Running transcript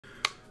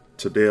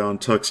Today on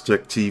Tux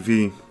Tech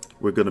TV,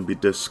 we're going to be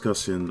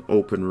discussing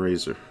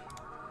OpenRazer.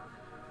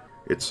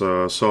 It's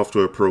a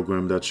software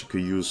program that you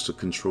can use to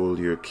control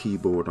your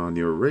keyboard on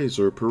your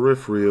Razer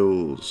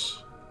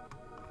peripherals.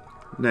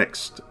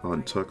 Next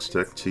on Tux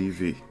Tech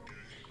TV.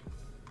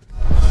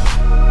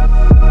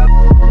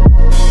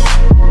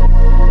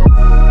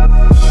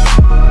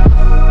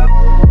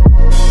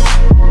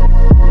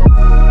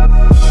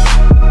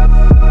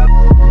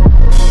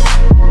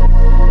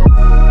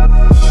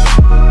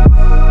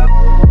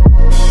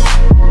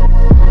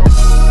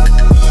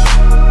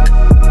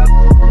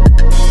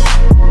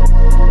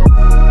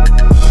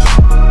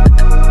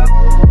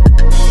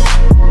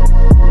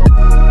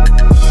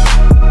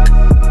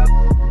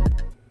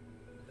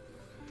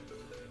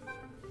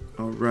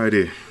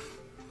 Alrighty,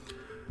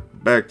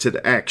 back to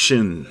the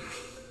action.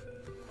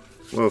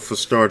 Well, for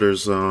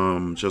starters,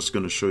 just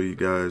going to show you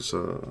guys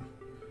a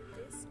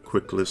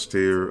quick list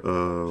here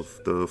of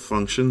the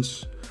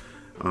functions.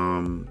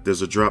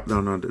 There's a drop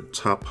down on the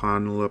top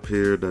panel up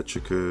here that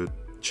you could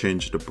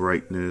change the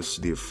brightness,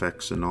 the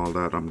effects and all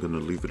that. I'm going to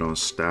leave it on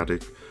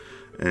static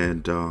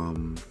and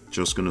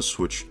just going to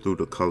switch through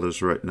the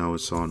colors. Right now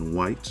it's on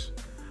white.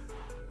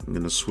 I'm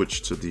going to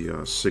switch to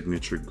the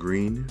signature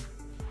green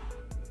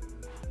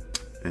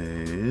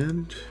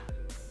and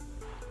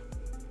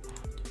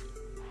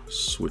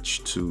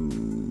switch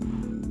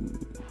to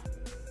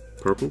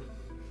purple,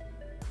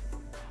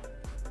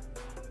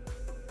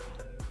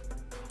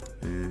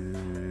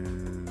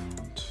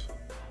 and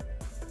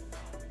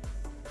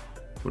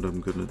what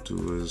I'm gonna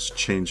do is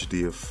change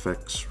the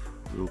effects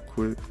real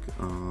quick.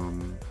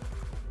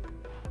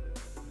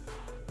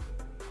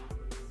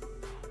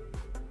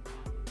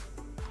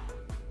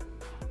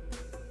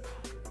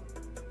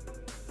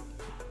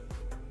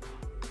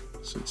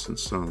 Since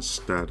it's on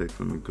static,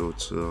 let me go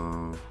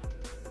to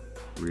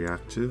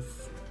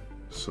reactive.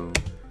 So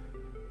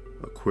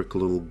a quick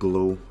little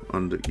glow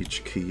under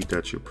each key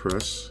that you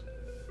press,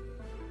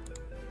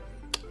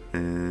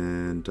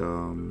 and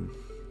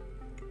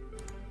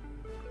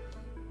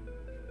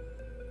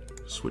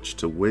switch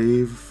to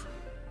wave.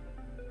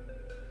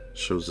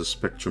 Shows the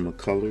spectrum of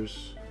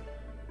colors,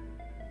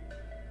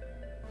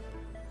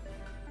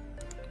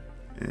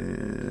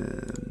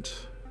 and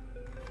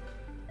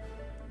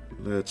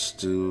let's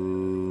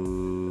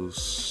do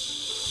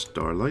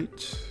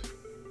starlight.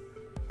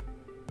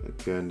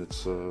 Again,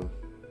 it's a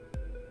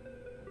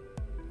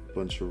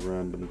bunch of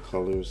random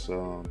colors.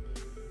 I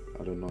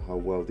don't know how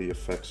well the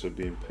effects are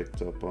being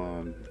picked up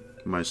on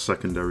my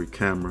secondary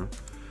camera,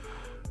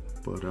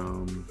 but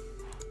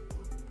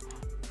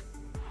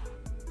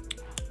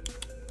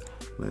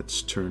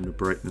let's turn the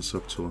brightness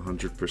up to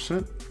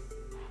 100%.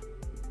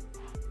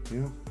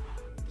 Yeah,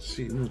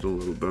 seeing it a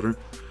little better.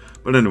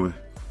 But anyway,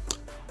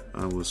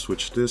 I will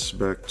switch this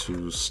back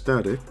to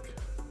static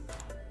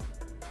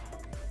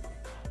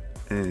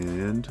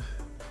and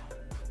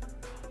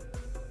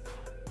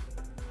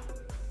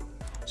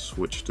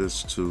switch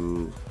this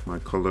to my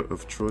color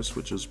of choice,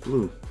 which is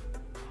blue.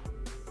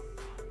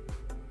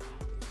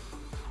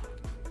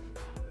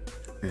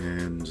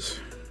 And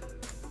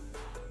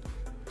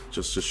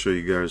just to show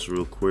you guys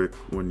real quick,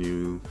 when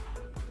you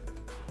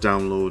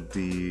download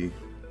the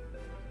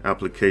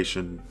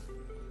application,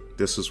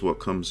 this is what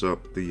comes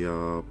up, the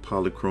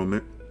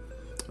polychromatic.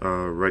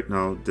 Right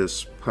now,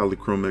 this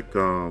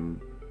polychromatic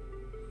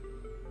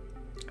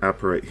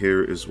app right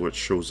here is what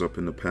shows up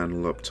in the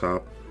panel up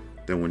top.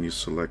 Then when you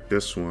select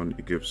this one,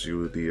 it gives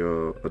you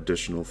the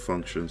additional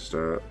functions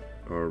that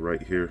are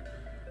right here.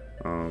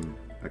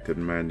 I could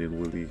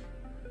manually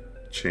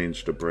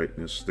change the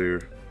brightness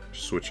there,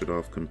 switch it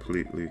off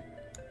completely,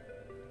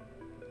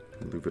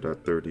 leave it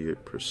at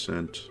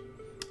 38%.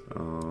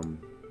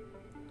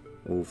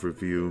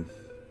 Overview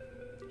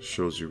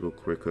shows you real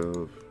quick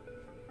of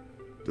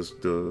this,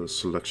 the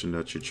selection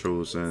that you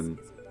chose, and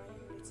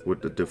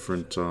with the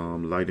different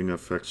lighting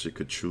effects you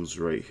could choose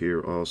right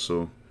here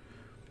also.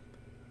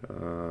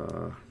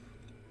 Let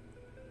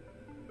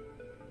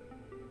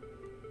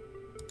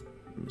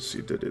me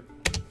see, did it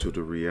do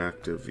the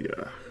reactive?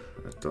 Yeah,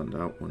 I've done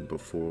that one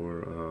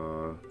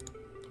before.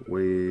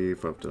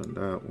 Wave, I've done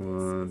that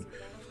one.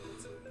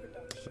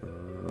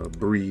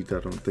 Breathe, I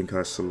don't think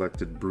I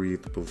selected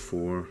breathe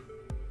before.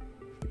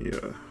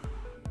 Yeah.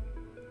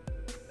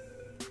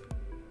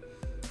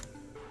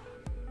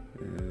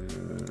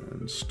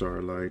 And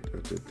starlight, I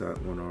did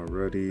that one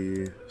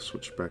already.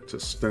 Switch back to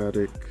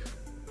static,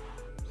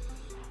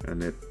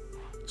 and it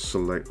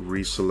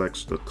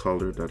reselects the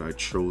color that I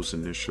chose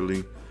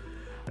initially.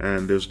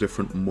 And there's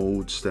different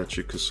modes that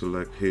you could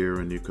select here,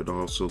 and you could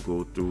also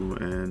go through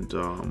and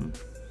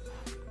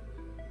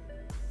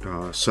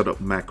set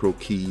up macro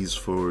keys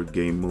for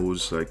game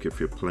modes. Like if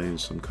you're playing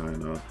some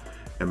kind of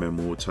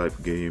MMO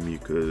type game, you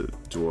could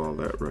do all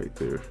that right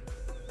there,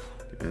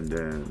 and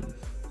then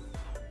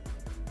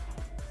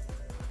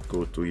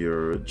go through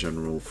your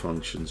general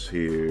functions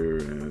here,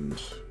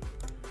 and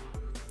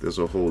there's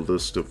a whole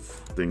list of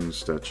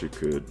things that you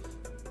could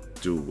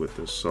do with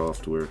this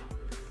software.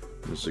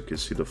 As you can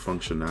see, the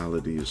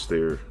functionality is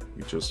there.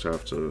 You just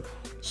have to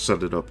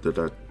set it up the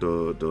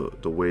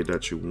way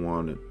that you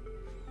want it.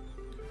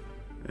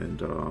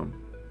 And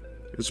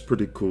it's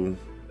pretty cool.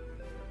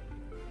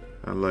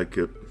 I like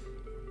it.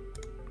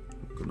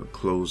 I'm gonna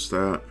close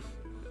that,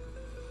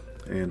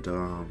 and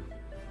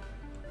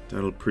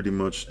that'll pretty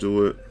much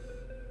do it.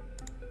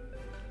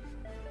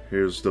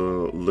 Here's the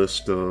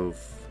list of,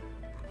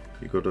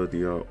 you go to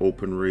the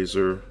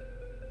OpenRazer,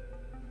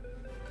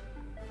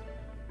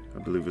 I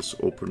believe it's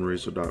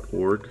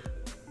openrazer.org,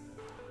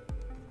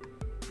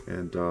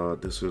 and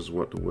this is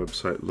what the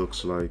website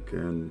looks like.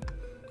 And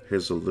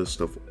here's a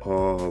list of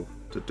all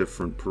the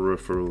different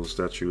peripherals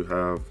that you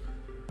have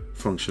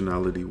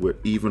functionality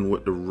with, even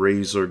with the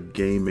Razer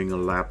gaming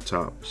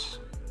laptops.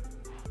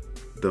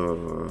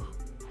 The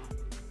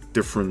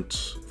different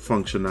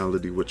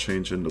functionality with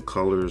changing the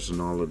colors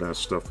and all of that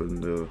stuff,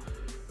 and the,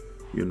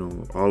 you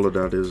know, all of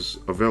that is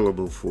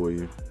available for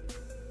you.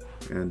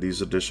 And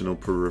these additional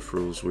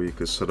peripherals where you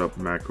can set up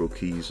macro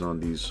keys on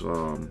these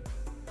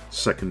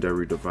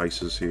secondary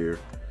devices here,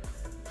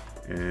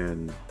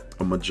 and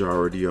a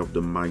majority of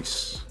the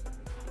mice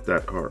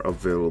that are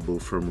available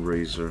from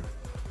Razer,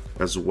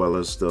 as well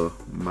as the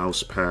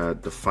mouse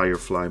pad, the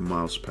Firefly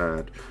mouse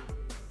pad.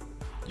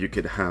 You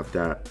could have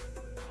that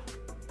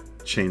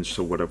change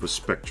to whatever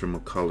spectrum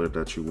of color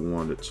that you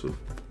want it to,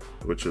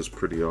 which is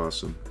pretty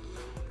awesome.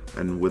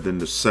 And within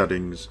the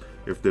settings,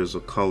 if there's a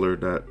color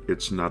that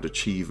it's not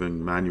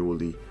achieving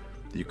manually,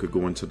 you could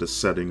go into the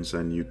settings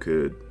and you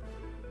could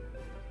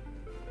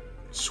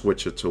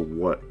switch it to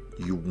what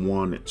you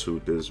want it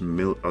to. There's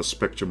a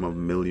spectrum of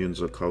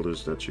millions of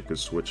colors that you could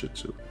switch it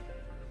to.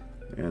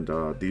 And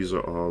these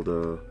are all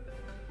the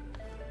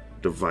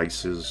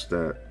devices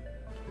that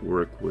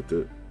work with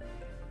it.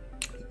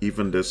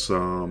 Even this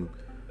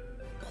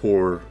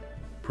core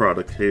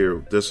product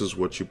here, this is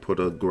what you put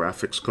a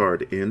graphics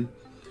card in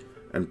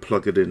and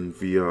plug it in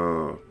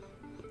via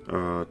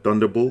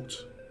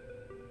Thunderbolt,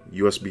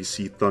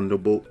 USB-C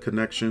Thunderbolt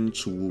connection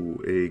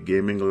to a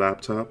gaming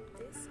laptop,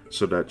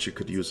 so that you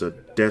could use a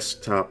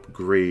desktop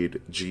grade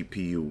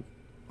GPU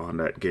on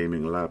that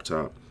gaming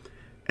laptop.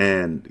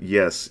 And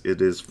yes,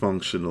 it is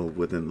functional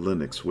within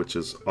Linux, which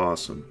is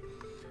awesome.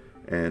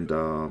 And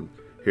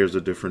here's the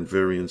different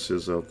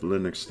variances of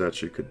Linux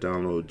that you could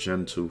download.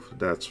 Gentoo,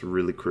 that's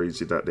really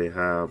crazy that they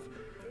have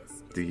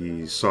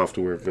the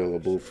software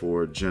available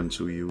for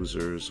Gentoo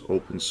users.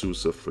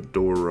 OpenSUSE,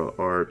 Fedora,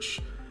 Arch,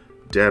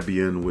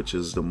 Debian, which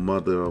is the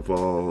mother of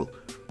all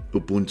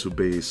Ubuntu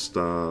based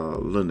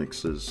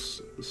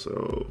Linuxes.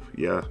 So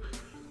yeah,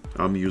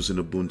 I'm using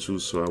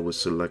Ubuntu, so I would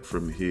select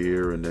from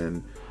here, and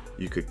then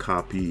you could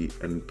copy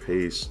and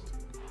paste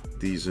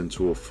these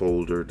into a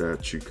folder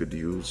that you could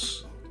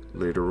use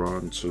later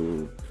on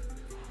to,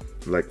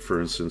 like for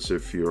instance,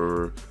 if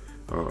you're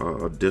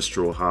a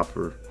distro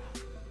hopper,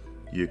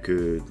 you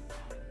could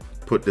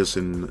put this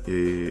in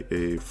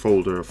a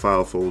folder, a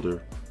file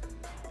folder,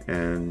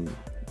 and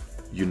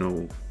you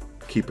know,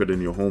 keep it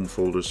in your home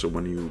folder, so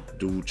when you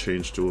do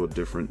change to a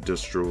different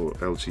distro,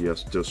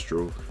 LTS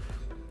distro,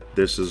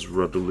 this is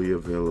readily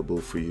available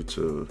for you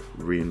to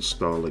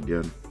reinstall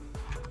again.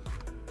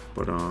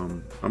 But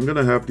I'm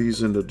gonna have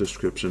these in the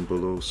description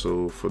below,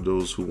 so for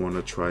those who want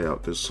to try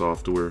out this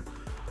software,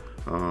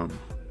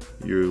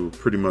 you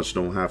pretty much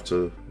don't have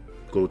to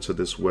go to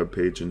this web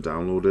page and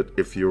download it.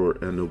 If you're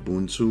an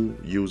Ubuntu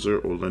user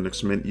or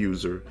Linux Mint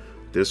user,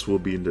 this will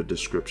be in the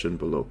description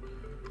below.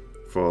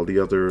 For all the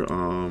other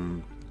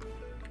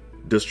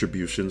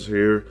distributions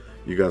here,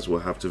 you guys will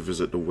have to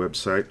visit the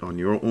website on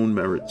your own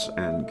merits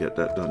and get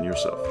that done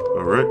yourself.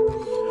 All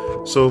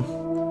right, so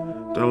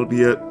that'll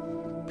be it.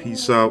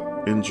 Peace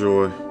out,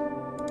 enjoy,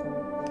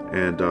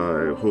 and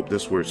I hope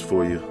this works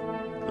for you.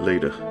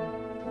 Later.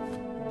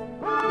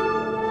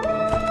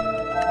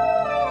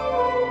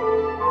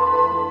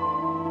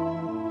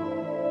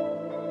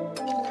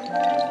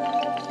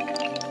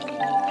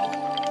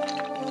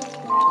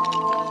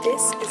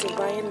 This is a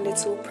Ryan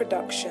Little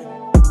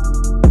production.